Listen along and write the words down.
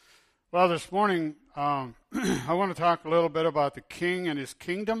Well, this morning, I want to talk a little bit about the King and his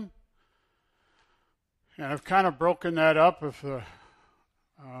kingdom. And I've kind of broken that up. If you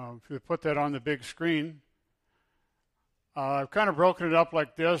put that on the big screen, I've kind of broken it up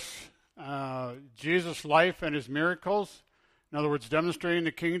like this. Jesus' life and his miracles. In other words, demonstrating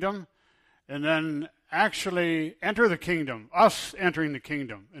the kingdom. And then actually enter the kingdom. Us entering the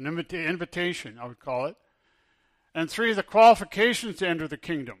kingdom. An invitation, I would call it. And 3, the qualifications to enter the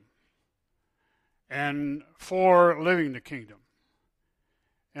kingdom. And 4, living the kingdom.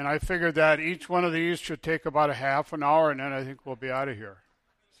 And I figured that each one of these should take about a half an hour, and then I think we'll be out of here.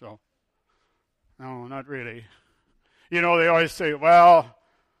 So, no, not really. You know, they always say, well,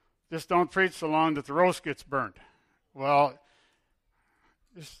 just don't preach so long that the roast gets burnt. Well,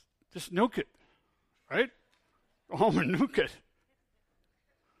 just nuke it, right? Go home and nuke it.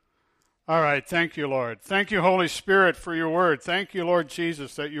 All right, thank you, Lord. Thank you, Holy Spirit, for your word. Thank you, Lord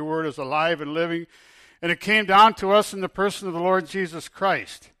Jesus, that your word is alive and living. And it came down to us in the person of the Lord Jesus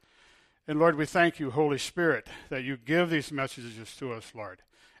Christ. And Lord, we thank you, Holy Spirit, that you give these messages to us, Lord.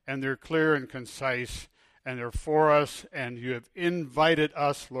 And they're clear and concise, and they're for us, and you have invited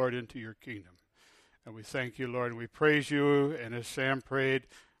us, Lord, into your kingdom. And we thank you, Lord, and we praise you. And as Sam prayed,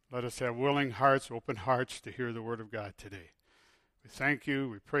 let us have willing hearts, open hearts to hear the word of God today. We thank you,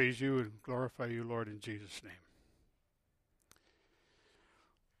 we praise you, and glorify you, Lord, in Jesus' name.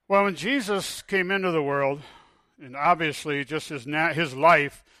 Well, when Jesus came into the world, and obviously just his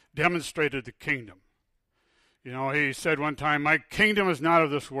life demonstrated the kingdom. You know, he said one time, my kingdom is not of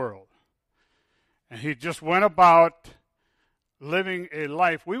this world. And he just went about living a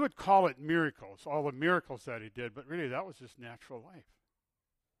life, we would call it miracles, all the miracles that he did, but really that was just natural life.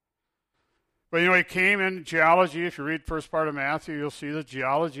 But, you know, he came in geology. If you read first part of Matthew, you'll see the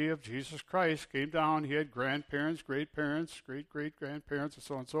geology of Jesus Christ came down. He had grandparents, great-parents, great-great-grandparents, and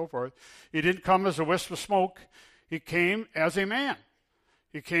so on and so forth. He didn't come as a wisp of smoke. He came as a man.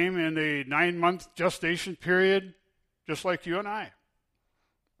 He came in a 9-month gestation period, just like you and I.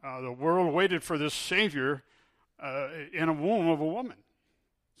 The world waited for this Savior in a womb of a woman.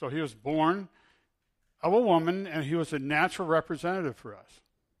 So he was born of a woman, and he was a natural representative for us.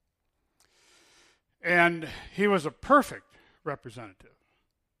 And he was a perfect representative.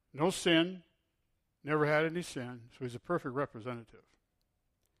 No sin, never had any sin, so he's a perfect representative.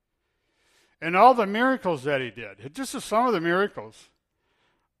 And all the miracles that he did, just as some of the miracles,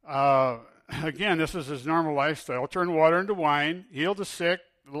 again, this is his normal lifestyle, turned water into wine, healed the sick,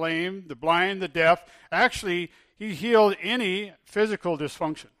 the lame, the blind, the deaf. Actually, he healed any physical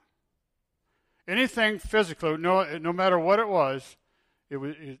dysfunction. Anything physical, no matter what it was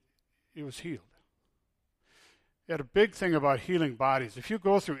healed. He had a big thing about healing bodies. If you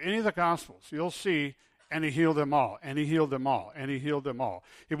go through any of the Gospels, you'll see, and he healed them all, and he healed them all, and he healed them all.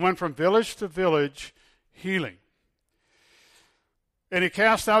 He went from village to village healing. And he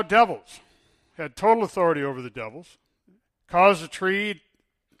cast out devils, had total authority over the devils, caused a tree,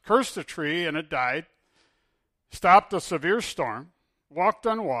 cursed a tree, and it died, stopped a severe storm, walked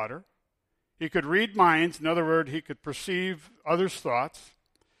on water. He could read minds. In other words, he could perceive others' thoughts.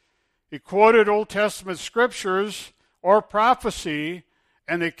 He quoted Old Testament scriptures or prophecy,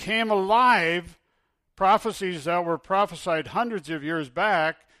 and they came alive. Prophecies that were prophesied hundreds of years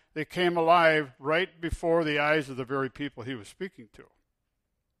back, they came alive right before the eyes of the very people he was speaking to.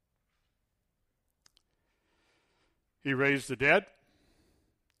 He raised the dead,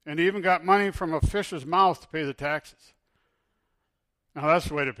 and he even got money from a fish's mouth to pay the taxes. Now that's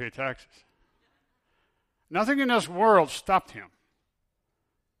the way to pay taxes. Nothing in this world stopped him.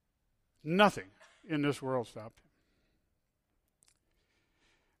 Nothing in this world stopped him.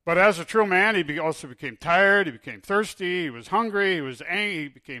 But as a true man, he also became tired, he became thirsty, he was hungry, he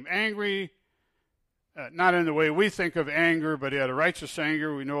became angry. Not in the way we think of anger, but he had a righteous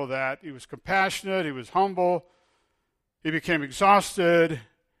anger, we know that. He was compassionate, he was humble, he became exhausted,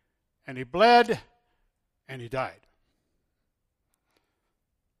 and he bled, and he died.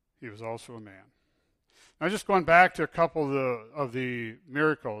 He was also a man. Now just going back to a couple of the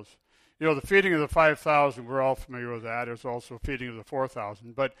miracles. You know, the feeding of the 5,000, we're all familiar with that. There's also feeding of the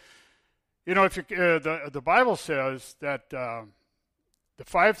 4,000. But, you know, if the Bible says that the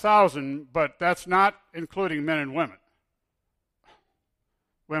 5,000, but that's not including men and women.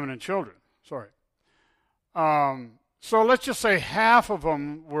 Women and children, sorry. So let's just say half of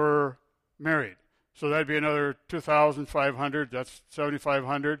them were married. So that'd be another 2,500. That's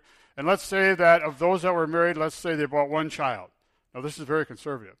 7,500. And let's say that of those that were married, let's say they brought one child. Now, this is very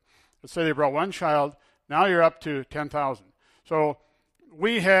conservative. Let's say they brought one child. Now you're up to 10,000. So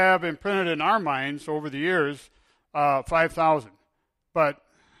we have imprinted in our minds over the years 5,000. But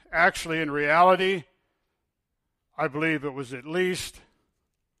actually, in reality, I believe it was at least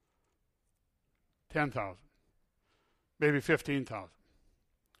 10,000, maybe 15,000.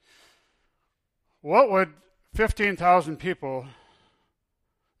 What would 15,000 people,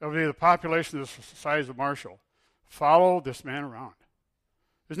 that would be the population of the size of Marshall, follow this man around?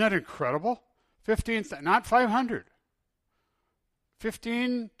 Isn't that incredible? 15, not 500.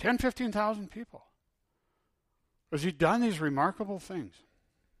 15,000 people. Has he done these remarkable things?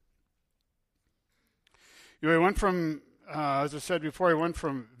 He went from, as I said before, he went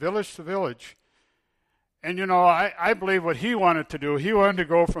from village to village. And I believe what he wanted to do, he wanted to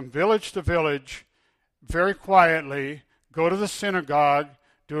go from village to village very quietly, go to the synagogue,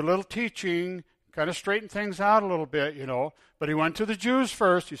 do a little teaching, kind of straighten things out a little bit, But he went to the Jews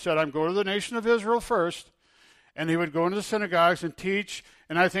first. He said, I'm going to the nation of Israel first. And he would go into the synagogues and teach,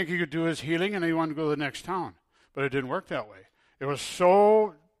 and I think he could do his healing, and he wanted to go to the next town. But it didn't work that way. It was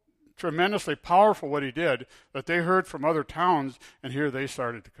so tremendously powerful what he did that they heard from other towns, and here they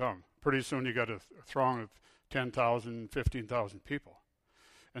started to come. Pretty soon you got a throng of 10,000, 15,000 people.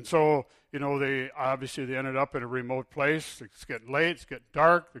 And so, they ended up in a remote place. It's getting late, it's getting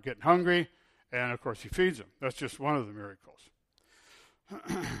dark, they're getting hungry, and of course he feeds them. That's just one of the miracles.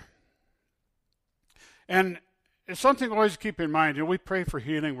 And it's something to always keep in mind. We pray for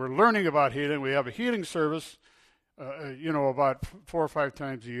healing. We're learning about healing. We have a healing service, about 4 or 5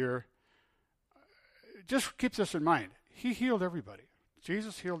 times a year. Just keep this in mind. He healed everybody.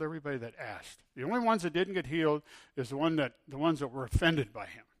 Jesus healed everybody that asked. The only ones that didn't get healed is the ones that were offended by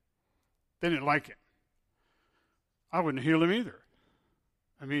him. They didn't like him. I wouldn't heal them either.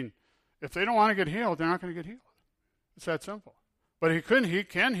 I mean, if they don't want to get healed, they're not going to get healed. It's that simple. But he can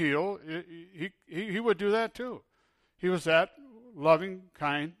heal. He would do that too. He was that loving,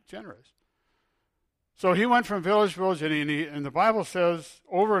 kind, generous. So he went from village to village, and the Bible says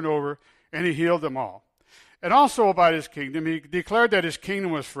over and over, and he healed them all. And also about his kingdom, he declared that his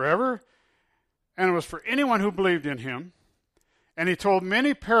kingdom was forever, and it was for anyone who believed in him. And he told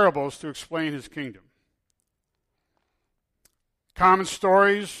many parables to explain his kingdom. Common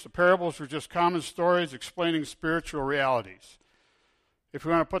stories, the parables were just common stories explaining spiritual realities. If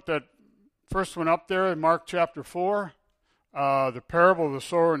we want to put that first one up there in Mark chapter 4, the parable of the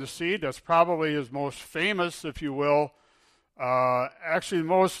sower and the seed, that's probably his most famous, if you will.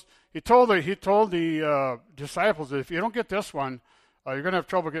 He told the disciples that if you don't get this one, you're going to have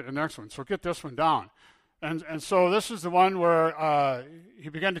trouble getting the next one. So get this one down. And so this is the one where he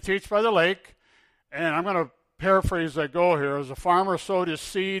began to teach by the lake. And I'm going to paraphrase as I go here. As a farmer sowed his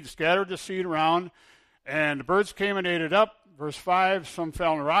seed, scattered the seed around, and the birds came and ate it up. Verse 5, some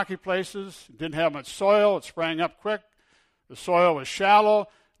fell in rocky places. It didn't have much soil. It sprang up quick. The soil was shallow.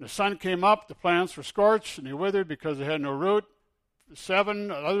 The sun came up. The plants were scorched, and they withered because they had no root.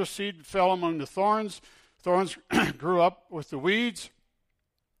 7, other seed fell among the thorns. Thorns grew up with the weeds,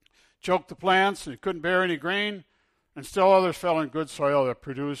 choked the plants, and it couldn't bear any grain. And still others fell in good soil that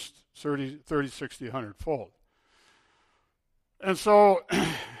produced 30, 60, 100-fold. And so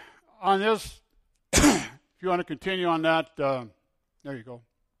on this, if you want to continue on that, there you go.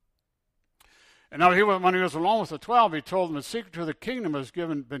 And now when he was alone with the 12, he told them, the secret to the kingdom has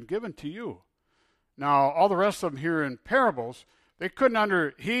been given to you. Now, all the rest of them here in parables, they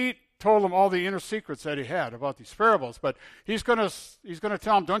couldn't he told them all the inner secrets that he had about these parables, but he's going to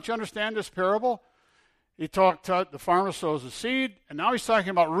tell them, don't you understand this parable? He talked to the farmer sows a seed, and now he's talking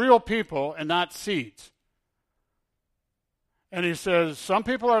about real people and not seeds. And he says, some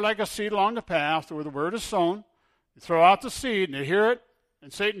people are like a seed along the path where the word is sown. You throw out the seed, and they hear it,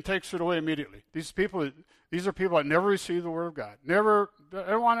 and Satan takes it away immediately. These are people that never receive the word of God. They don't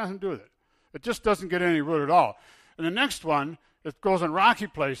want nothing to do with it. It just doesn't get any root at all. And the next one, it goes in rocky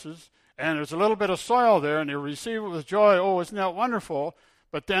places, and there's a little bit of soil there, and they receive it with joy. Oh, isn't that wonderful?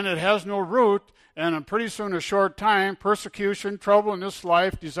 But then it has no root, and pretty soon, a short time, persecution, trouble in this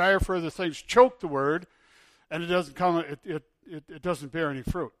life, desire for other things choke the word, and it doesn't bear any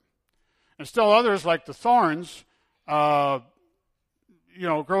fruit. And still others, like the thorns, grows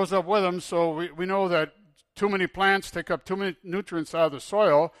up with them. So we know that too many plants take up too many nutrients out of the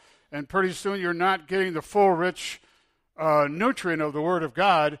soil, and pretty soon you're not getting the full, rich nutrient of the Word of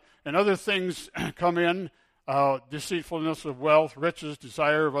God, and other things come in, deceitfulness of wealth, riches,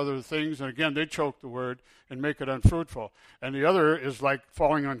 desire of other things, and again, they choke the Word and make it unfruitful. And the other is like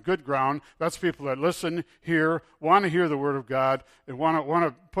falling on good ground. That's people that listen, hear, want to hear the Word of God, and want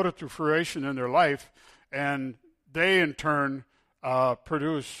to put it to fruition in their life, and they in turn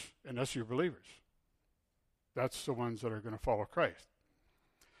produce, and that's your believers. That's the ones that are going to follow Christ.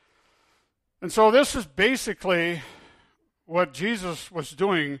 And so this is basically what Jesus was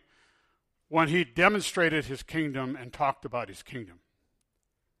doing when he demonstrated his kingdom and talked about his kingdom.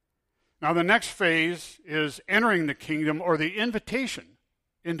 Now, the next phase is entering the kingdom, or the invitation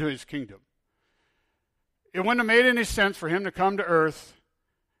into his kingdom. It wouldn't have made any sense for him to come to earth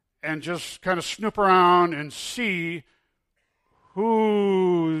and just kind of snoop around and see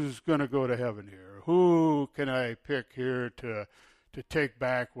who's going to go to heaven here. Who can I pick here to take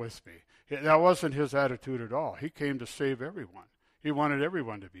back with me? That wasn't his attitude at all. He came to save everyone. He wanted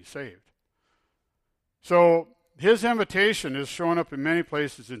everyone to be saved. So his invitation is showing up in many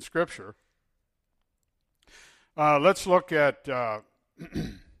places in Scripture. Let's look at,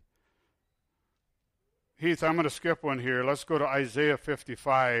 Heath, I'm going to skip one here. Let's go to Isaiah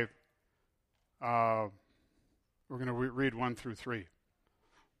 55. We're going to read 1 through 3.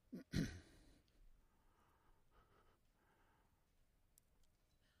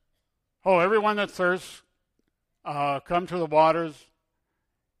 Oh, everyone that thirsts, come to the waters.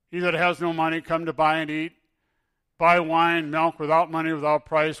 He that has no money, come to buy and eat. Buy wine, milk without money, without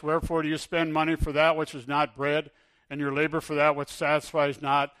price. Wherefore do you spend money for that which is not bread, and your labor for that which satisfies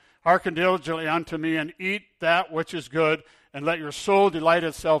not? Hearken diligently unto me, and eat that which is good, and let your soul delight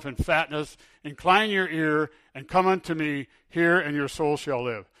itself in fatness. Incline your ear, and come unto me. Hear, and your soul shall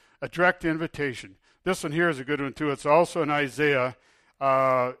live. A direct invitation. This one here is a good one too. It's also in Isaiah.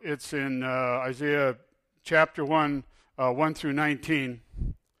 It's in Isaiah chapter 1, 1 through 19.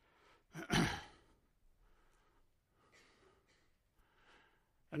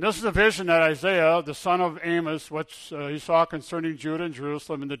 And this is a vision that Isaiah, the son of Amos, which he saw concerning Judah and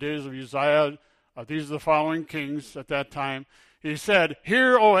Jerusalem in the days of Uzziah. These are the following kings at that time. He said,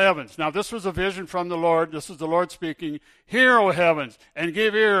 "Hear, O heavens." Now this was a vision from the Lord. This is the Lord speaking. "Hear, O heavens, and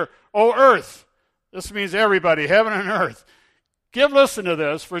give ear, O earth." This means everybody, heaven and earth. "Give listen to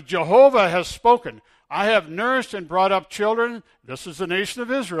this, for Jehovah has spoken. I have nourished and brought up children." This is the nation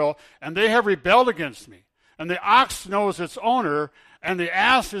of Israel. "And they have rebelled against me. And the ox knows its owner, and the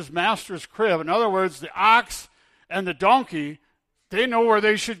ass his master's crib." In other words, the ox and the donkey, they know where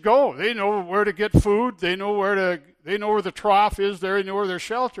they should go. They know where to get food. They know where the trough is there. They know where their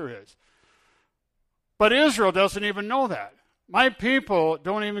shelter is. But Israel doesn't even know that. My people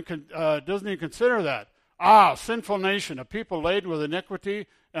doesn't even consider that. Sinful nation, a people laden with iniquity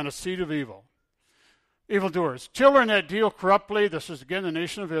and a seed of evil. Evildoers, children that deal corruptly. This is again the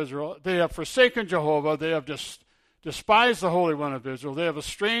nation of Israel. They have forsaken Jehovah. They have despised the Holy One of Israel. They have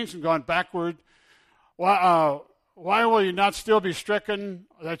estranged and gone backward. Why will you not still be stricken,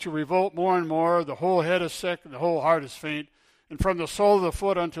 that you revolt more and more? The whole head is sick, and the whole heart is faint. And from the sole of the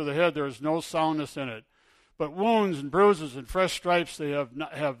foot unto the head there is no soundness in it. But wounds and bruises and fresh stripes they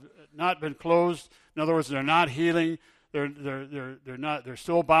have not been closed. In other words, they're not healing. They're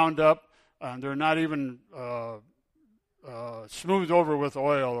still bound up. They're not even smoothed over with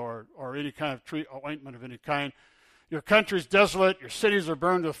oil or any kind of ointment of any kind. Your country is desolate. Your cities are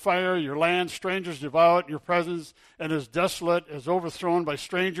burned with fire. Your land strangers devour your presence, and is desolate, is overthrown by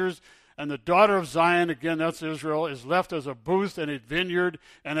strangers. And the daughter of Zion, again, that's Israel, is left as a booth in a vineyard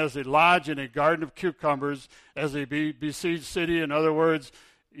and as a lodge in a garden of cucumbers, as a besieged city. In other words,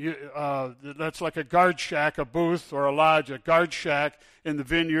 that's like a guard shack, a booth, or a lodge, a guard shack in the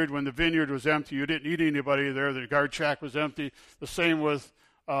vineyard. When the vineyard was empty, you didn't need anybody there. The guard shack was empty. The same with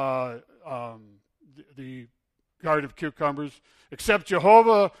the garden of cucumbers. Except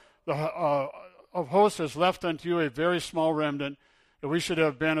Jehovah of hosts has left unto you a very small remnant, that we should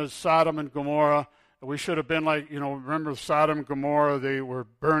have been as Sodom and Gomorrah. We should have been like, remember Sodom and Gomorrah, they were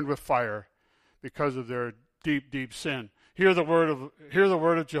burned with fire because of their deep, deep sin. Hear the word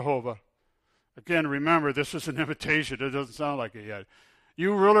of Jehovah. Again, remember, this is an invitation. It doesn't sound like it yet.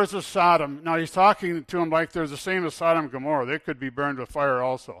 You rulers of Sodom. Now he's talking to them like they're the same as Sodom and Gomorrah. They could be burned with fire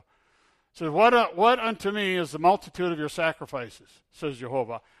also. So what unto me is the multitude of your sacrifices, says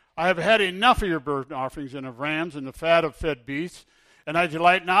Jehovah. I have had enough of your burnt offerings and of rams and the fat of fed beasts, and I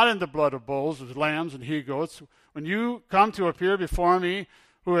delight not in the blood of bulls, of lambs, and he-goats. When you come to appear before me,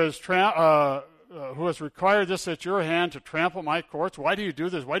 who has required this at your hand to trample my courts, why do you do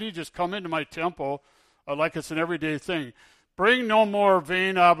this? Why do you just come into my temple like it's an everyday thing? Bring no more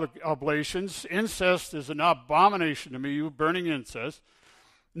vain oblations. Incest is an abomination to me, you burning incest.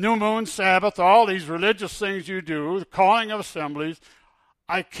 New moon, Sabbath, all these religious things you do, the calling of assemblies.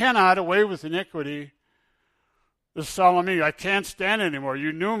 I cannot, away with iniquity, this solemn meeting. I can't stand anymore.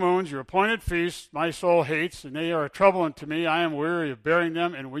 You new moons, your appointed feasts, my soul hates, and they are a trouble unto me. I am weary of bearing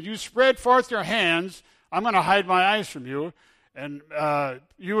them. And when you spread forth your hands, I'm going to hide my eyes from you. And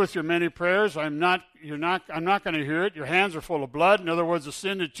you with your many prayers, I'm not going to hear it. Your hands are full of blood. In other words, the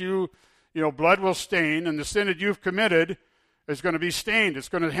sin that blood will stain, and the sin that you've committed, It's going to be stained. It's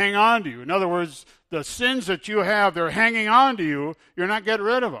going to hang on to you. In other words, the sins that you have, they're hanging on to you. You're not getting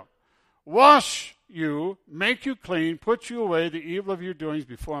rid of them. Wash you, make you clean, put you away the evil of your doings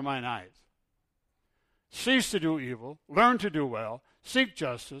before mine eyes. Cease to do evil, learn to do well, seek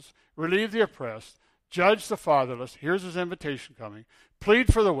justice, relieve the oppressed, judge the fatherless. Here's his invitation coming.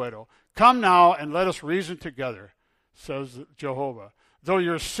 Plead for the widow. Come now and let us reason together, says Jehovah. Though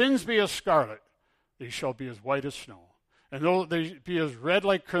your sins be as scarlet, they shall be as white as snow. And though they be as red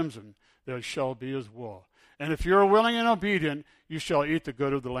like crimson, they shall be as wool. And if you are willing and obedient, you shall eat the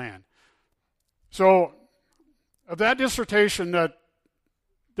good of the land. So, of that dissertation that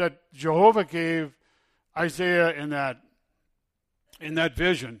Jehovah gave Isaiah in that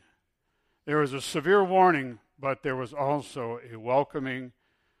vision, there was a severe warning, but there was also a welcoming,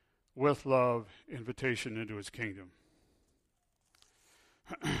 with love, invitation into his kingdom.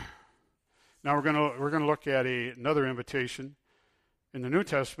 Now we're going to look at another invitation in the New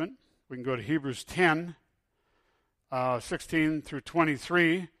Testament. We can go to Hebrews 10, 16 through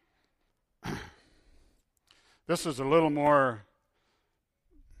 23. This is a little more,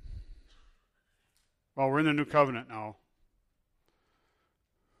 well, we're in the New Covenant now.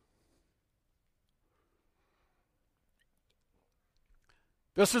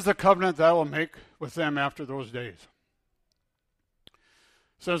 This is the covenant that I will make with them after those days.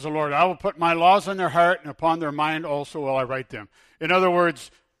 Says the Lord, I will put my laws in their heart, and upon their mind also will I write them. In other words,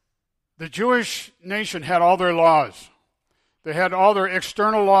 the Jewish nation had all their laws. They had all their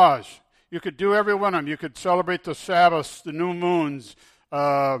external laws. You could do every one of them. You could celebrate the Sabbaths, the new moons,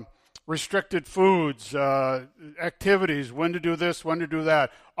 restricted foods, activities, when to do this, when to do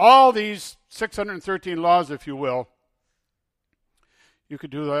that. All these 613 laws, if you will, you could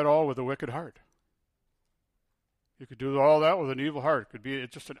do that all with a wicked heart. You could do all that with an evil heart. It could be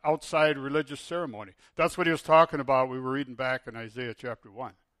just an outside religious ceremony. That's what he was talking about. We were reading back in Isaiah chapter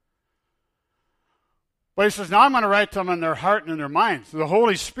 1. But he says, now I'm going to write them in their heart and in their minds. The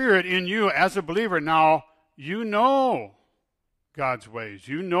Holy Spirit in you as a believer, now you know God's ways.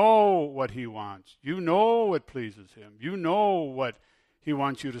 You know what he wants. You know what pleases him. You know what he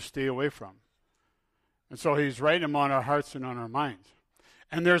wants you to stay away from. And so he's writing them on our hearts and on our minds.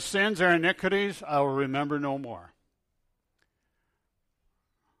 And their sins, their iniquities, I will remember no more.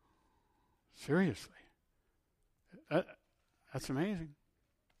 Seriously. That's amazing.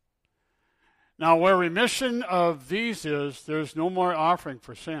 Now, where remission of these is, there's no more offering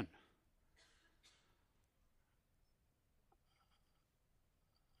for sin.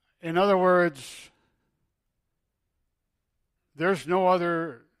 In other words, there's no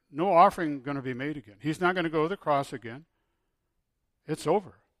offering going to be made again. He's not going to go to the cross again. It's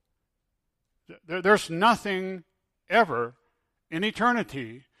over. There's nothing ever in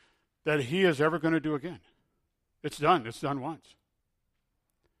eternity that he is ever going to do again. It's done. It's done once.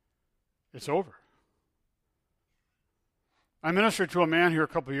 It's over. I ministered to a man here a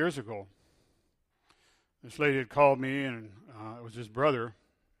couple of years ago. This lady had called me, and it was his brother.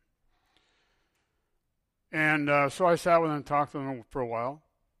 And so I sat with him and talked to him for a while.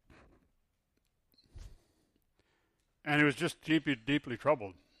 And he was just deeply, deeply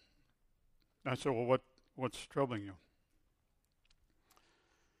troubled. I said, well, what's troubling you?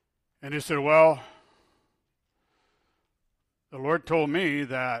 And he said, well, the Lord told me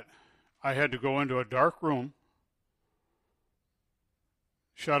that I had to go into a dark room,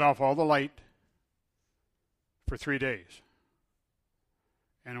 shut off all the light for 3 days.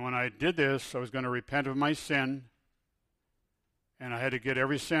 And when I did this, I was going to repent of my sin, and I had to get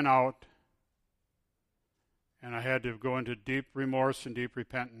every sin out, and I had to go into deep remorse and deep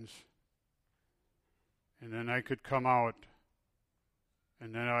repentance. And then I could come out,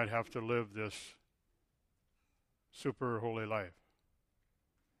 and then I'd have to live this super holy life.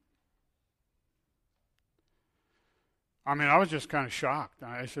 I mean, I was just kind of shocked.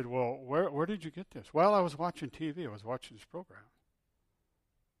 I said, well, where did you get this? Well, I was watching TV. I was watching this program.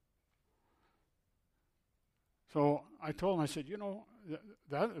 So I told him, I said,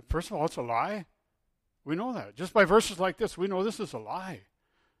 that first of all, it's a lie. We know that. Just by verses like this, we know this is a lie.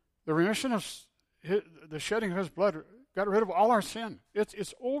 The remission of the shedding of his blood got rid of all our sin.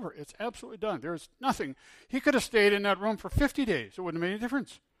 It's over. It's absolutely done. There's nothing. He could have stayed in that room for 50 days. It wouldn't have made any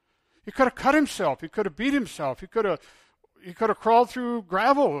difference. He could have cut himself. He could have beat himself. He could have crawled through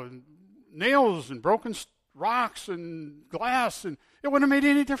gravel and nails and broken rocks and glass, and it wouldn't have made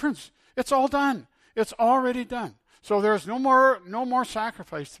any difference. It's all done. It's already done. So there's no more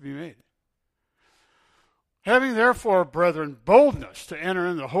sacrifice to be made. Having therefore, brethren, boldness to enter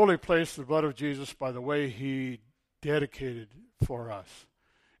in the holy place of the blood of Jesus by the way he dedicated for us.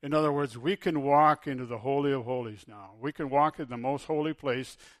 In other words, we can walk into the Holy of Holies now. We can walk in the most holy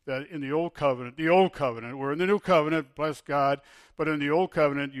place that in the Old Covenant. We're in the New Covenant, bless God. But in the Old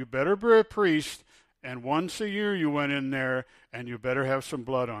Covenant, you better be a priest, and once a year you went in there, and you better have some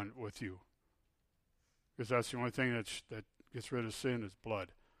blood on with you. Because that's the only thing that gets rid of sin is blood.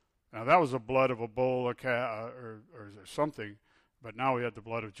 Now, that was the blood of a bull or something, but now we had the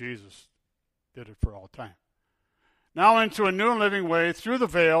blood of Jesus. Did it for all time. Now into a new and living way through the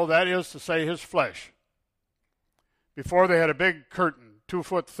veil, that is to say, his flesh. Before they had a big curtain, 2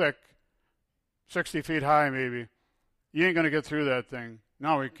 foot thick, 60 feet high maybe. You ain't going to get through that thing.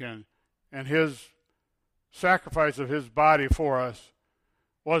 Now we can. And his sacrifice of his body for us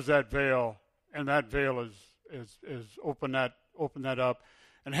was that veil, and that veil is open that up.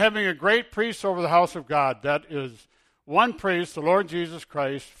 And having a great priest over the house of God, that is one priest, the Lord Jesus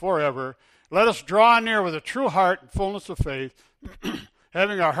Christ, forever. Let us draw near with a true heart and fullness of faith,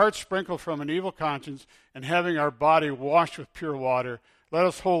 having our hearts sprinkled from an evil conscience, and having our body washed with pure water. Let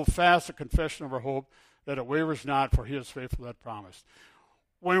us hold fast the confession of our hope, that it wavers not, for he is faithful that promised.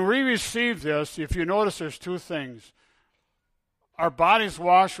 When we receive this, if you notice, there's 2 things. Our bodies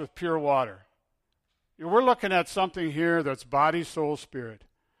washed with pure water. We're looking at something here that's body, soul, spirit.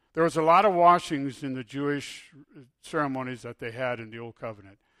 There was a lot of washings in the Jewish ceremonies that they had in the Old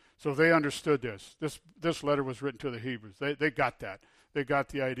Covenant. So they understood this. This letter was written to the Hebrews. They got that. They got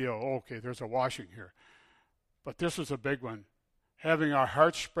the idea, okay, there's a washing here. But this is a big one. Having our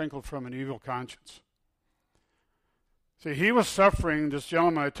hearts sprinkled from an evil conscience. See, he was suffering, this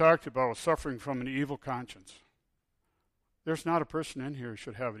gentleman I talked about was suffering from an evil conscience. There's not a person in here who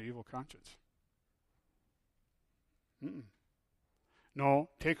should have an evil conscience. No,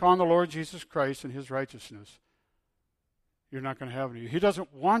 take on the Lord Jesus Christ and his righteousness. You're not going to have any. He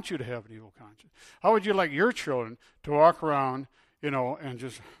doesn't want you to have an evil conscience. How would you like your children to walk around, and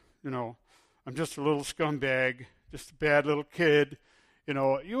just, I'm just a little scumbag, just a bad little kid.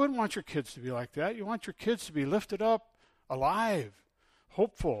 You wouldn't want your kids to be like that. You want your kids to be lifted up, alive,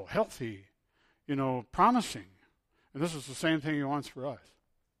 hopeful, healthy, promising. And this is the same thing he wants for us.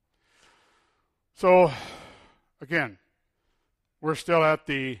 So, again, we're still at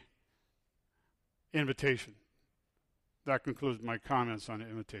the invitation. That concludes my comments on the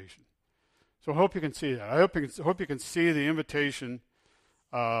invitation. So I hope you can see that. I hope you can see the invitation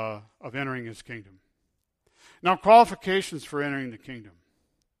of entering his kingdom. Now, qualifications for entering the kingdom.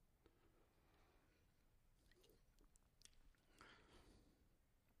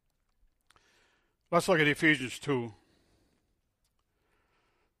 Let's look at Ephesians 2,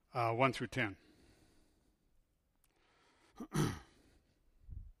 1 through 10.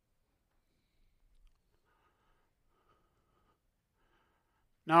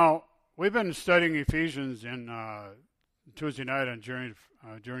 Now, we've been studying Ephesians in Tuesday night on Journey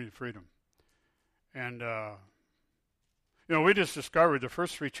to Freedom. And, we just discovered the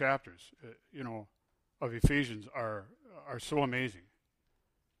first 3 chapters, of Ephesians are so amazing.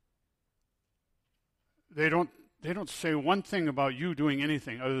 They don't say one thing about you doing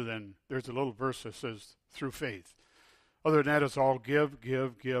anything other than there's a little verse that says through faith. Other than that, it's all give.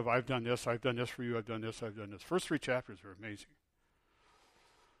 I've done this for you, I've done this. First 3 chapters are amazing.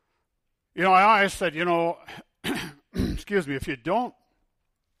 I said, excuse me, if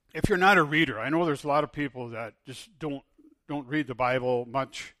you're not a reader, I know there's a lot of people that just don't read the Bible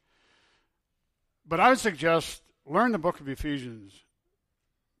much, but I would suggest learn the book of Ephesians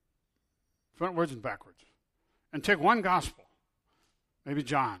frontwards and backwards, and take one gospel, maybe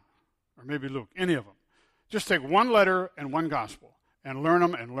John, or maybe Luke, any of them. Just take one letter and one gospel, and learn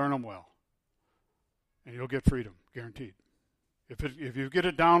them well, and you'll get freedom, guaranteed. If you get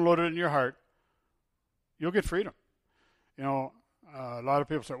it downloaded in your heart, you'll get freedom. A lot of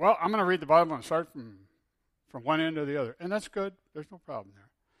people say, well, I'm going to read the Bible and start from one end to the other. And that's good. There's no problem there.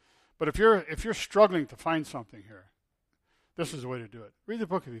 But if you're struggling to find something here, this is the way to do it. Read the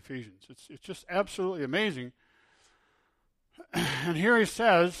book of Ephesians. It's just absolutely amazing. And here he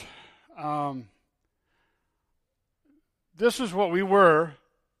says, this is what we were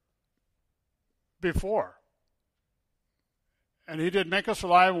before. And he did make us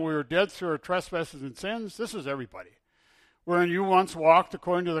alive when we were dead through our trespasses and sins. This is everybody. Wherein you once walked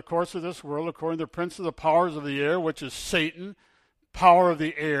according to the course of this world, according to the prince of the powers of the air, which is Satan, power of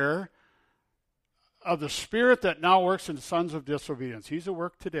the air, of the spirit that now works in the sons of disobedience. He's at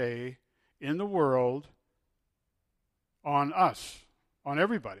work today in the world on us, on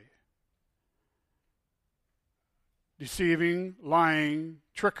everybody. Deceiving, lying,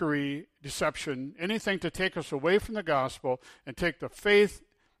 trickery, deception, anything to take us away from the gospel and take the faith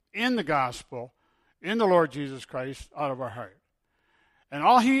in the gospel, in the Lord Jesus Christ, out of our heart. And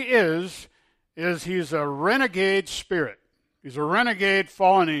all he is he's a renegade spirit. He's a renegade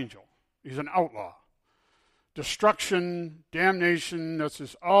fallen angel. He's an outlaw. Destruction, damnation, that's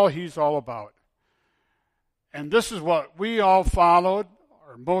just all he's all about. And this is what we all followed,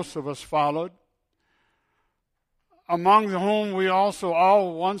 or most of us followed, among whom we also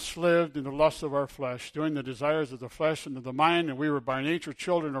all once lived in the lust of our flesh, doing the desires of the flesh and of the mind, and we were by nature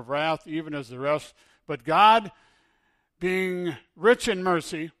children of wrath, even as the rest. But God, being rich in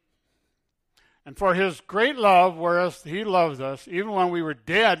mercy, and for his great love, whereas he loved us, even when we were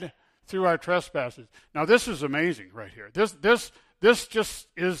dead through our trespasses. Now this is amazing right here. This just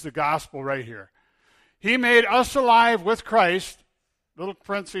is the gospel right here. He made us alive with Christ, little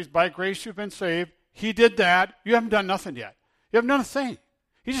parentheses, by grace you've been saved. He did that. You haven't done nothing yet. You haven't done a thing.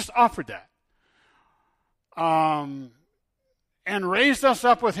 He just offered that. And raised us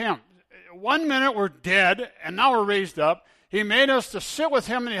up with him. 1 minute we're dead, and now we're raised up. He made us to sit with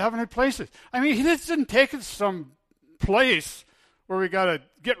him in the heavenly places. I mean, he just didn't take us some place where we got to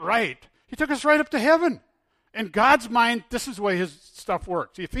get right. He took us right up to heaven. In God's mind, this is the way his stuff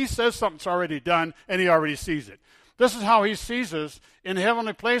works. If he says something's already done, and he already sees it. This is how he sees us in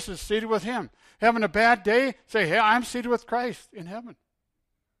heavenly places, seated with him. Having a bad day, say, hey, I'm seated with Christ in heaven.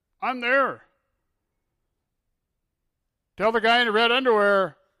 I'm there. Tell the guy in the red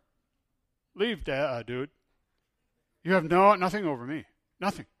underwear, leave, dude. You have nothing over me.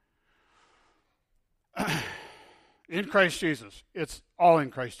 Nothing. In Christ Jesus. It's all in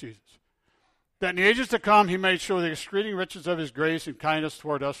Christ Jesus. That in the ages to come he might show the exceeding riches of his grace and kindness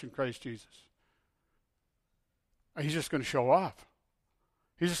toward us in Christ Jesus. He's just going to show off.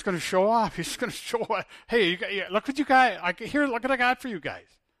 He's just going to show off. He's just going to show off. Hey, look what you got. Look what I got for you guys.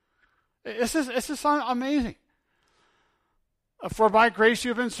 It's just amazing. For by grace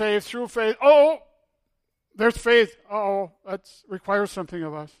you've been saved through faith. Oh, there's faith. That requires something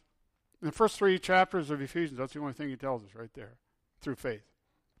of us. In the first 3 chapters of Ephesians, that's the only thing he tells us right there. Through faith.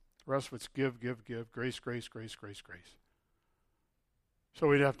 The rest of it's give. Grace, grace, grace, grace, grace. So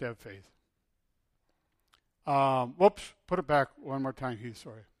we'd have to have faith. Put it back one more time, Heath,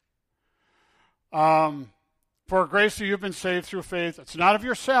 sorry. For grace you've been saved through faith. It's not of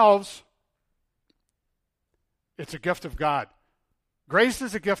yourselves. It's a gift of God. Grace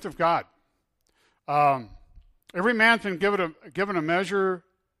is a gift of God. Every man's been given a measure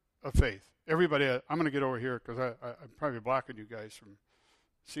of faith. Everybody, I'm going to get over here because I'm probably blocking you guys from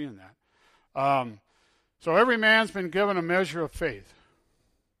seeing that. So every man's been given a measure of faith.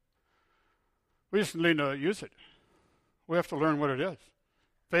 We just need to use it. We have to learn what it is.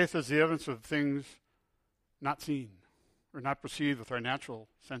 Faith is the evidence of things not seen or not perceived with our natural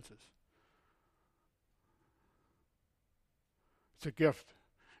senses. It's a gift.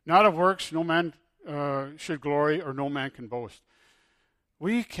 Not of works, no man should glory, or no man can boast.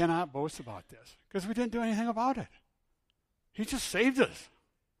 We cannot boast about this because we didn't do anything about it. He just saved us.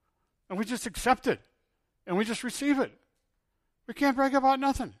 And we just accept it. And we just receive it. We can't brag about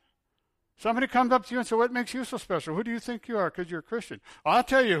nothing. Somebody comes up to you and says, what makes you so special? Who do you think you are because you're a Christian? I'll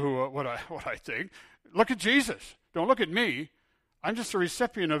tell you what I think. Look at Jesus. Don't look at me. I'm just a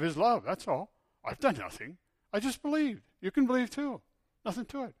recipient of his love. That's all. I've done nothing. I just believed. You can believe too. Nothing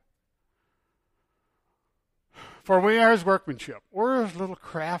to it. For we are his workmanship. We're his little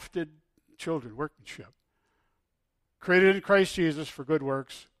crafted children, workmanship. Created in Christ Jesus for good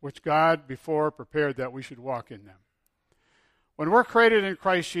works, which God before prepared that we should walk in them. When we're created in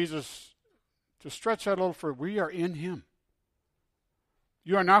Christ Jesus, to stretch that a little further, we are in him.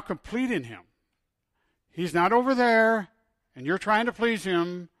 You are now complete in him. He's not over there, and you're trying to please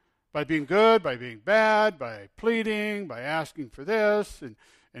him by being good, by being bad, by pleading, by asking for this,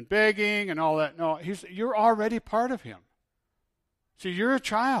 and begging, and all that. No, you're already part of him. See, you're a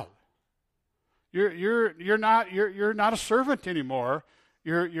child. You're not a servant anymore.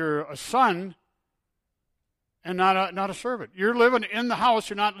 You're a son, and not a servant. You're living in the house.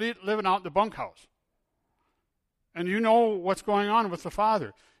 You're not living out in the bunkhouse. And you know what's going on with the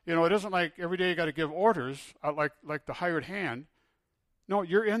Father. You know, it isn't like every day you got to give orders like the hired hand. No,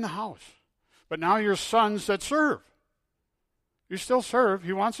 you're in the house. But now you're sons that serve. You still serve.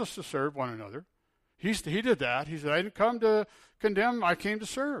 He wants us to serve one another. He did that. He said, I didn't come to condemn. I came to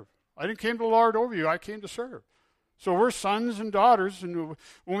serve. I didn't come to lord over you. I came to serve. So we're sons and daughters. And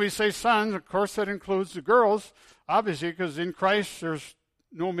when we say sons, of course, that includes the girls, obviously, because in Christ there's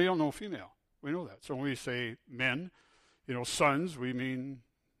no male, no female. We know that. So when we say men, sons, we mean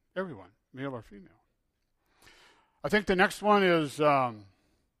everyone, male or female. I think the next one is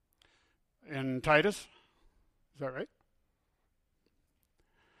in Titus. Is that right?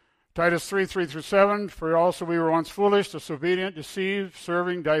 Titus 3:3-7, for also we were once foolish, disobedient, deceived,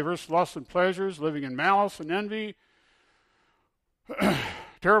 serving diverse lusts and pleasures, living in malice and envy.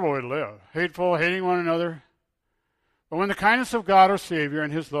 Terrible way to live. Hateful, hating one another. But when the kindness of God our Savior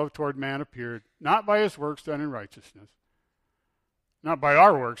and his love toward man appeared, not by his works done in righteousness, not by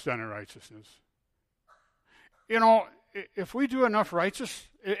our works done in righteousness. You know, if we do enough righteous,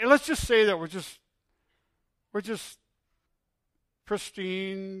 let's just say that we're just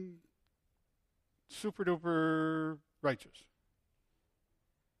pristine, super duper righteous.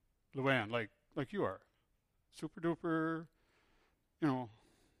 Luann, like you are. Super duper, you know,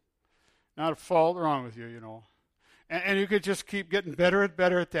 not a fault wrong with you, you know. And you could just keep getting better and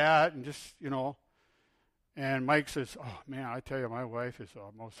better at that, and just, you know. And Mike says, oh, man, I tell you, my wife is the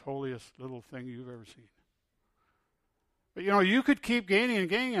most holiest little thing you've ever seen. But, you know, you could keep gaining and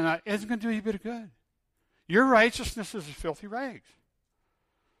gaining, and it isn't going to do you a bit of good. Your righteousness is as filthy rags.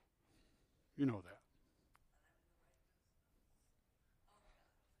 You know that.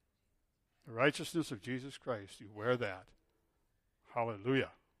 The righteousness of Jesus Christ, you wear that. Hallelujah.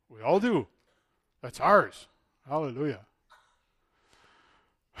 We all do. That's ours. Hallelujah.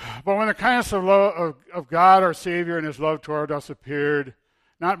 But when the kindness of God, our Savior, and his love toward us appeared,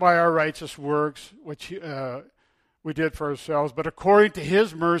 not by our righteous works, which we did for ourselves, but according to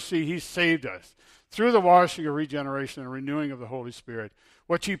his mercy, he saved us through the washing of regeneration and renewing of the Holy Spirit,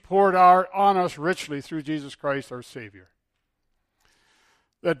 which he poured out on us richly through Jesus Christ, our Savior.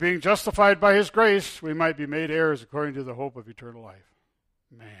 That being justified by his grace, we might be made heirs according to the hope of eternal life.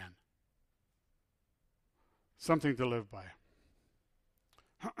 Man. Something to live by.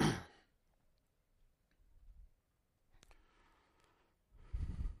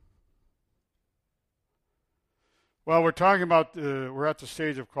 Well, we're talking about, we're at the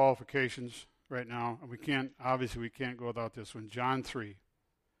stage of qualifications right now, and we can't go without this one. John 3,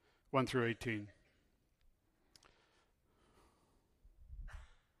 1-18.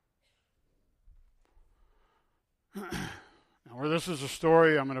 Now, where this is a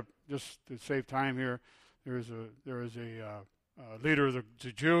story, I'm going to, just to save time here, there is a leader of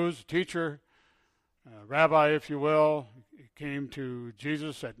the Jews, a teacher, a rabbi, if you will. He came to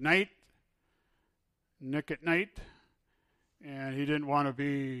Jesus at night, Nick at night, and he didn't want to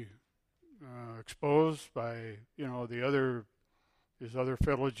be exposed by, you know, his other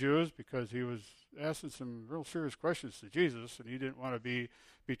fellow Jews, because he was asking some real serious questions to Jesus, and he didn't want to be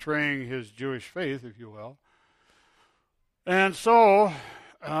betraying his Jewish faith, if you will. And so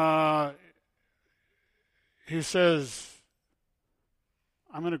he says,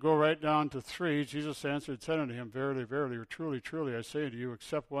 I'm going to go right down to 3. Jesus answered and said unto him, Verily, verily, or truly, truly, I say unto you,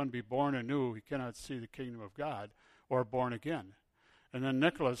 except one be born anew, he cannot see the kingdom of God, or born again. And then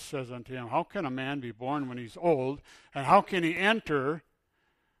Nicholas says unto him, how can a man be born when he's old? And how can he enter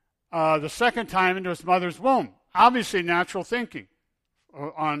the second time into his mother's womb? Obviously natural thinking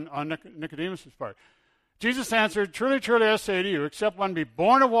on Nicodemus' part. Jesus answered, Truly, truly, I say to you, except one be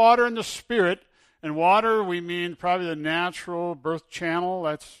born of water and the Spirit, and water we mean probably the natural birth channel.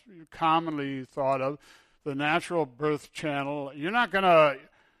 That's commonly thought of, the natural birth channel. You're not gonna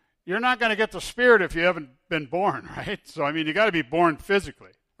get the Spirit if you haven't been born, right? So I mean, you got to be born physically,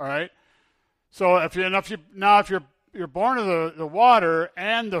 all right? So if you're born of the water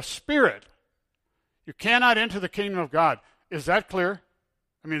and the Spirit, you cannot enter the kingdom of God. Is that clear?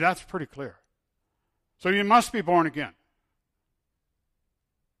 I mean, that's pretty clear. So you must be born again.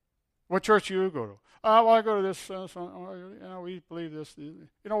 What church do you go to? Well, I go to this. We believe this. You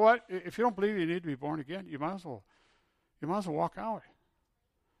know what? If you don't believe you need to be born again, you might as well walk out.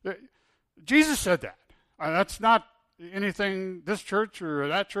 Jesus said that. That's not anything this church or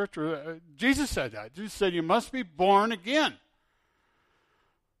that church or Jesus said that. Jesus said you must be born again.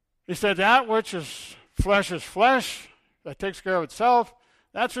 He said that which is flesh, that takes care of itself.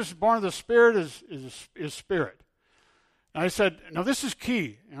 That's what's born of the Spirit is spirit. And I said, now this is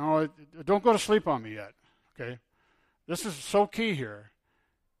key. You know, don't go to sleep on me yet. Okay, this is so key here.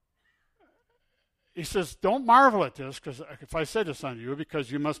 He says, don't marvel at this, because if I said this unto you, because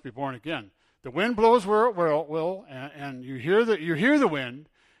you must be born again. The wind blows where it will, and you hear the wind,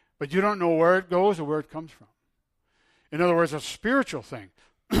 but you don't know where it goes or where it comes from. In other words, a spiritual thing.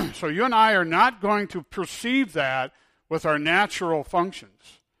 So you and I are not going to perceive that with our natural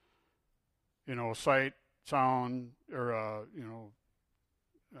functions. You know, sight, sound, or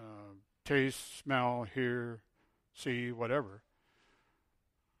taste, smell, hear, see, whatever.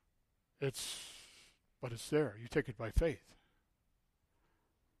 But it's there. You take it by faith.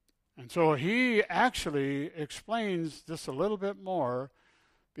 And so he actually explains this a little bit more,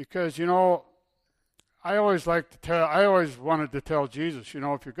 because, you know, I always wanted to tell Jesus, if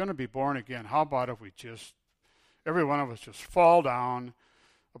you're going to be born again, how about if we every one of us just fall down,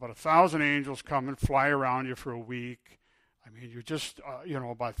 about 1,000 angels come and fly around you for a week. I mean, you're just,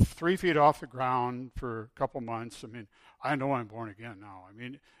 about 3 feet off the ground for a couple months. I mean, I know I'm born again now. I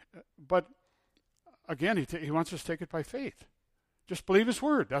mean, but again, he wants us to take it by faith. Just believe his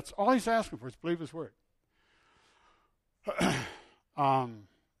word. That's all he's asking for, is believe his word.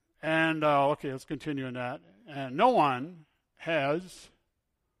 Okay, let's continue in that. And no one has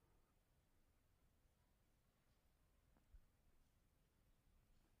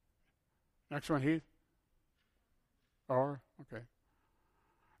next one, Heath. Okay.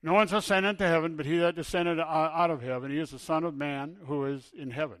 No one's ascended to heaven, but he that descended out of heaven, he is the Son of Man who is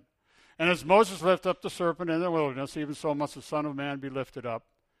in heaven. And as Moses lifted up the serpent in the wilderness, even so must the Son of Man be lifted up,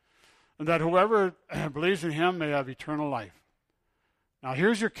 and that whoever believes in him may have eternal life. Now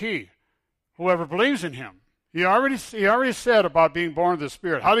here's your key. Whoever believes in him. He already said about being born of the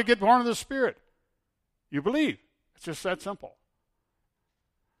Spirit. How do you get born of the Spirit? You believe. It's just that simple.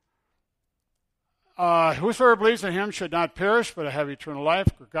 Whosoever believes in him should not perish, but have eternal life.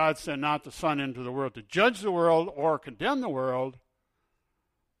 For God sent not the Son into the world to judge the world or condemn the world,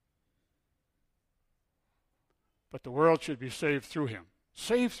 but the world should be saved through him.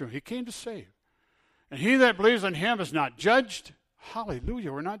 Saved through him. He came to save. And he that believes in him is not judged.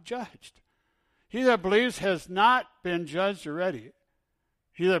 Hallelujah, we're not judged. He that believes has not been judged already.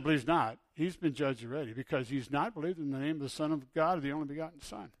 He that believes not, he's been judged already, because he's not believed in the name of the Son of God, the only begotten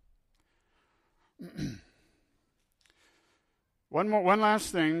Son. One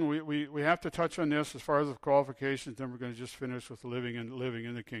last thing, we have to touch on this as far as the qualifications, then we're going to just finish with living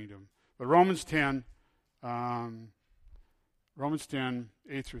in the kingdom. But Romans 10,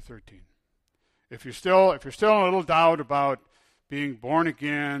 8 through 13. If you're still in a little doubt about being born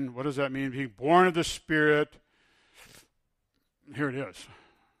again, what does that mean? Being born of the Spirit. Here it is.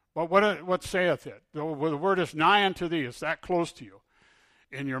 Well, what saith it? The word is nigh unto thee. It's that close to you.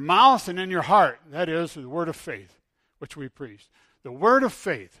 In your mouth and in your heart. That is the word of faith, which we preach. The word of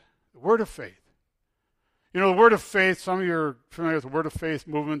faith. The word of faith. The word of faith, some of you are familiar with the word of faith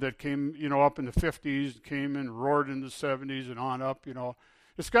movement that came, up in the 50s, came and roared in the 70s and on up,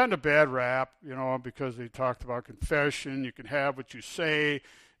 It's gotten a bad rap, because they talked about confession. You can have what you say,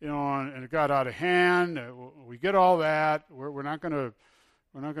 and it got out of hand. We get all that. We're not going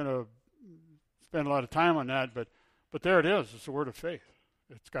to spend a lot of time on that, but there it is. It's the word of faith.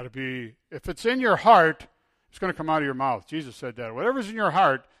 It's got to be, if it's in your heart, it's going to come out of your mouth. Jesus said that. Whatever's in your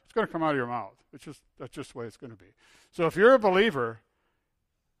heart, it's going to come out of your mouth. That's just the way it's going to be. So if you're a believer,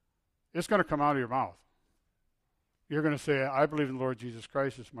 it's going to come out of your mouth. You're going to say, I believe in the Lord Jesus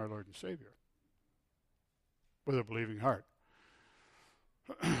Christ as my Lord and Savior, with a believing heart.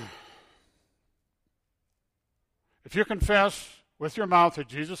 If you confess with your mouth that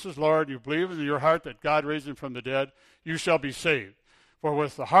Jesus is Lord, you believe in your heart that God raised him from the dead, you shall be saved. For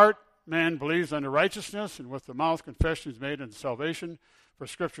with the heart man believes unto righteousness, and with the mouth confession is made unto salvation. For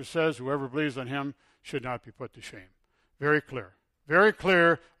Scripture says, whoever believes on him should not be put to shame. Very clear. Very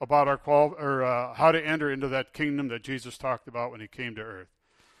clear about our how to enter into that kingdom that Jesus talked about when he came to earth.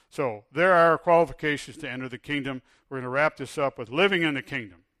 So there are qualifications to enter the kingdom. We're going to wrap this up with living in the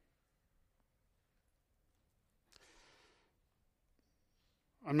kingdom.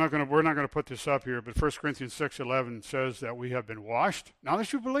 We're not going to put this up here, but 1 Corinthians 6:11 says that we have been washed. Now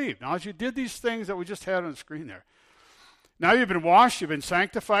that you believe, now that you did these things that we just had on the screen there. Now you've been washed, you've been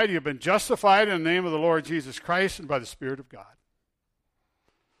sanctified, you've been justified in the name of the Lord Jesus Christ and by the Spirit of God.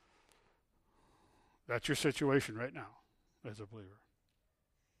 That's your situation right now as a believer.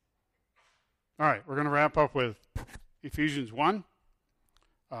 All right, we're going to wrap up with Ephesians 1,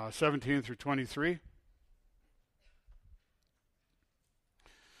 17 through 23.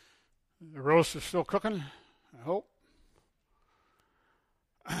 The roast is still cooking, I hope.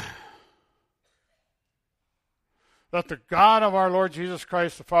 That the God of our Lord Jesus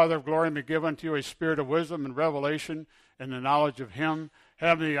Christ, the Father of glory, may give unto you a spirit of wisdom and revelation and the knowledge of him,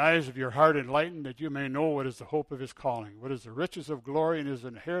 having the eyes of your heart enlightened, that you may know what is the hope of his calling, what is the riches of glory and his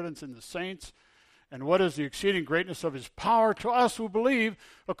inheritance in the saints, and what is the exceeding greatness of his power to us who believe,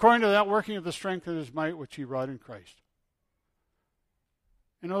 according to that working of the strength of his might which he wrought in Christ.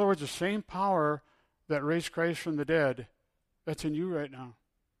 In other words, the same power that raised Christ from the dead, that's in you right now.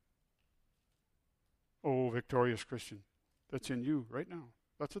 Oh, victorious Christian, that's in you right now.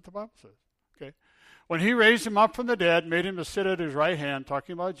 That's what the Bible says. Okay. When he raised him up from the dead, made him to sit at his right hand,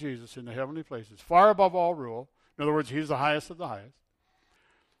 talking about Jesus in the heavenly places, far above all rule. In other words, he's the highest of the highest.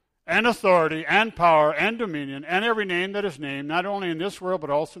 And authority, and power, and dominion, and every name that is named, not only in this world, but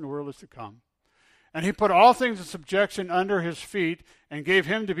also in the world is to come. And he put all things in subjection under his feet and gave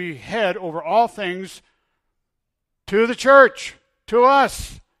him to be head over all things to the church, to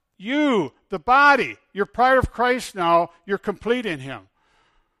us, you, the body. You're part of Christ now. You're complete in him.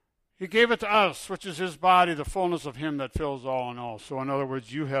 He gave it to us, which is his body, the fullness of him that fills all in all. So in other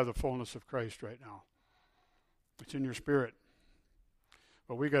words, you have the fullness of Christ right now. It's in your spirit.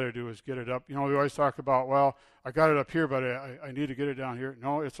 What we got to do is get it up. You know, we always talk about, well, I got it up here, but I need to get it down here.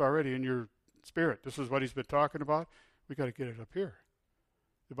 No, it's already in your spirit. This is what he's been talking about. We got to get it up here.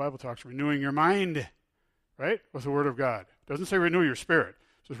 The Bible talks renewing your mind, right, with the Word of God. It doesn't say renew your spirit.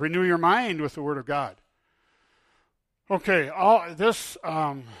 It says renew your mind with the Word of God. Okay, all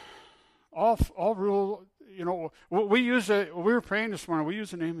rule, you know, we use it. We were praying this morning. We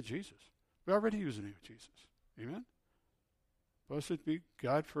use the name of Jesus. We already use the name of Jesus. Amen. Blessed be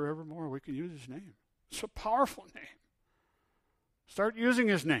God forevermore. We can use his name. It's a powerful name. Start using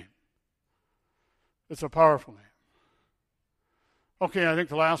his name. It's a powerful name. Okay, I think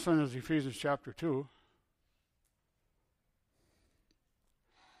the last one is Ephesians chapter 2.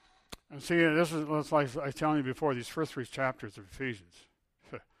 And see, this is like I was telling you before, these first 3 chapters of Ephesians.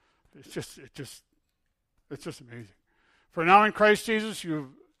 It's just amazing. For now in Christ Jesus,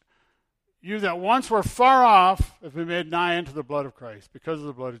 you that once were far off have been made nigh unto the blood of Christ, because of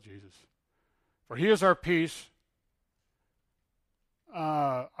the blood of Jesus. For he is our peace.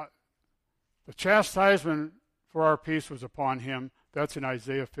 The chastisement for our peace was upon him. That's in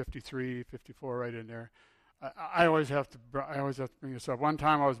Isaiah 53, 54, right in there. I always have to bring this up. One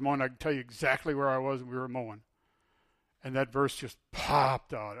time I was mowing. I can tell you exactly where I was when we were mowing, and that verse just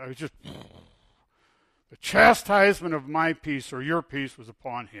popped out. I was just the chastisement of my peace or your peace was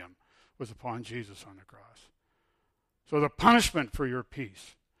upon him, was upon Jesus on the cross. So the punishment for your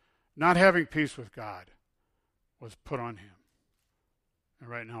peace, not having peace with God, was put on him. And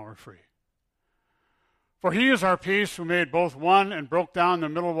right now we're free. For he is our peace, who made both one and broke down the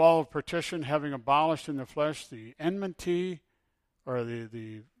middle wall of partition, having abolished in the flesh the enmity, or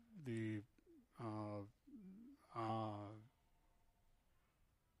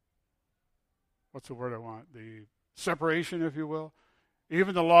what's the word I want? The separation, if you will.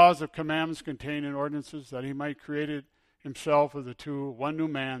 Even the laws of commandments contained in ordinances, that he might create it himself of the two, one new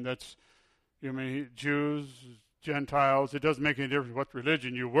man. That's, Jews, Gentiles. It doesn't make any difference what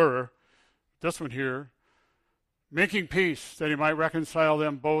religion you were. This one here. Making peace, that he might reconcile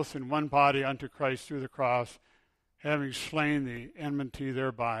them both in one body unto Christ through the cross, having slain the enmity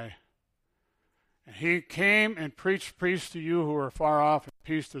thereby. And he came and preached peace to you who were far off, and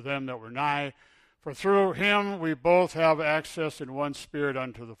peace to them that were nigh. For through him we both have access in one spirit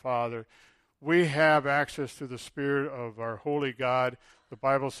unto the Father. We have access to the Spirit of our holy God. The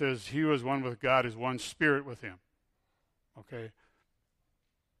Bible says he who is one with God is one spirit with him. Okay?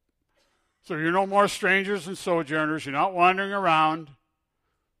 So you're no more strangers and sojourners. You're not wandering around.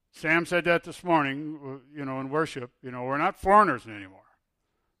 Sam said that this morning, in worship. We're not foreigners anymore.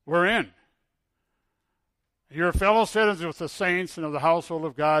 We're in. You're fellow citizens with the saints and of the household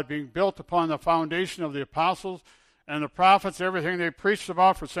of God, being built upon the foundation of the apostles and the prophets, everything they preached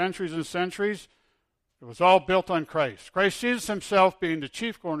about for centuries and centuries. It was all built on Christ. Christ Jesus himself being the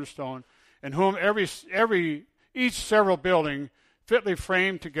chief cornerstone, in whom each several building fitly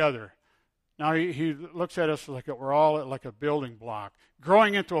framed together. Now he looks at us like we're all like a building block,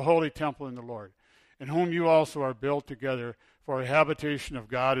 growing into a holy temple in the Lord, in whom you also are built together for a habitation of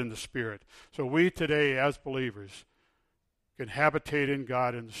God in the Spirit. So we today, as believers, can habitate in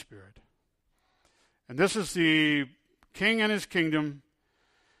God in the Spirit. And this is the King and his kingdom,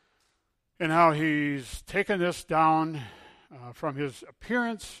 and how he's taken this down from his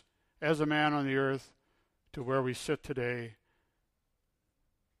appearance as a man on the earth to where we sit today,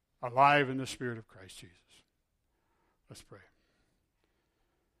 alive in the Spirit of Christ Jesus. Let's pray.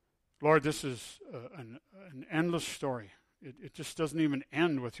 Lord, this is an endless story. It just doesn't even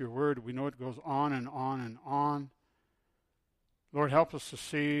end with your word. We know it goes on and on and on. Lord, help us to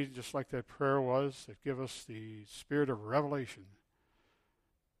see, just like that prayer was, that give us the spirit of revelation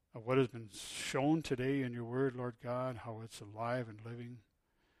of what has been shown today in your word, Lord God, how it's alive and living,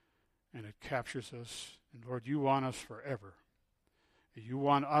 and it captures us. And Lord, you want us forever. You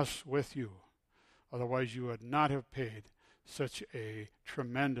want us with you. Otherwise, you would not have paid such a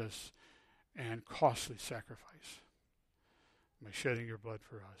tremendous and costly sacrifice by shedding your blood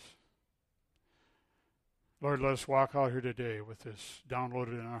for us. Lord, let us walk out here today with this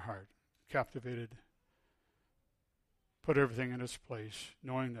downloaded in our heart, captivated, put everything in its place,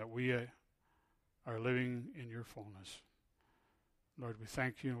 knowing that we are living in your fullness. Lord, we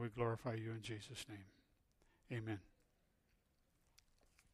thank you and we glorify you in Jesus' name. Amen.